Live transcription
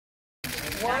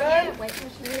One, two,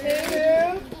 three.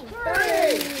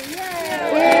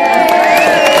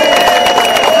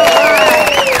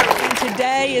 And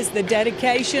today is the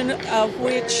dedication of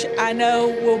which I know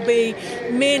will be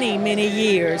many, many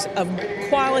years of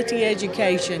quality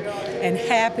education and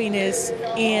happiness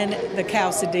in the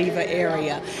Calcedeaver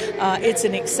area. It's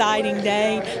an exciting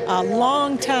day. A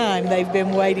long time they've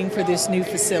been waiting for this new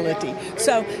facility.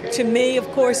 So to me, of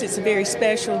course, it's a very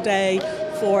special day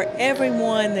for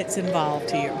everyone that's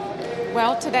involved here.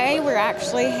 Well, today we're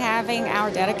actually having our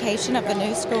dedication of the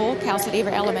new school,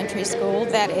 Calcedeaver Elementary School,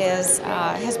 that has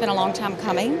been a long time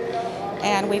coming.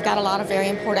 And we've got a lot of very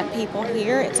important people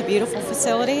here. It's a beautiful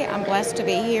facility. I'm blessed to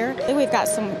be here. We've got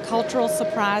some cultural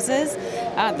surprises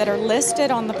that are listed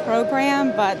on the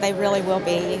program, but they really will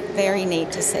be very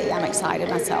neat to see. I'm excited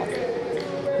myself.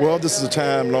 Well, this is a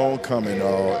time long coming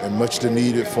and much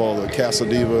needed for the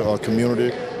Calcedeaver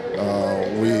community.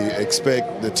 We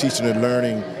expect the teaching and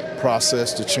learning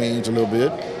process to change a little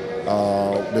bit.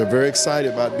 They're very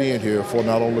excited about being here for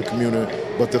not only the community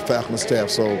but the faculty and staff.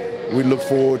 So we look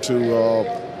forward to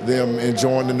them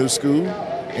enjoying the new school,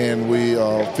 and we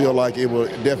feel like it will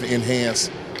definitely enhance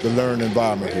the learning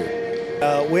environment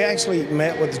here. We actually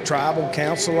met with the tribal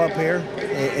council up here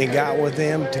and got with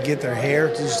them to get their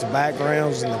heritage, the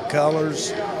backgrounds and the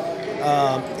colors,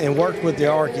 and worked with the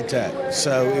architect.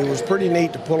 So it was pretty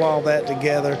neat to pull all that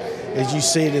together as you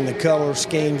see it in the color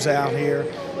schemes out here,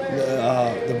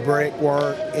 the brick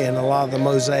work and a lot of the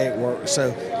mosaic work.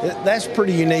 So that's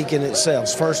pretty unique in itself.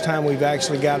 It's the first time we've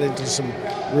actually got into some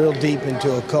real deep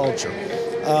into a culture.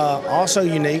 Also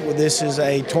unique, this is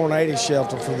a tornado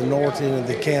shelter for the north end of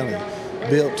the county,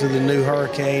 built to the new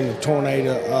hurricane and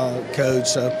tornado code.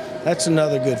 So that's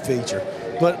another good feature.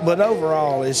 But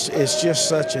overall, it's just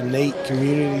such a neat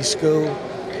community school.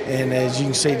 And as you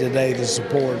can see today, the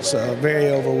support's very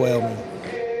overwhelming.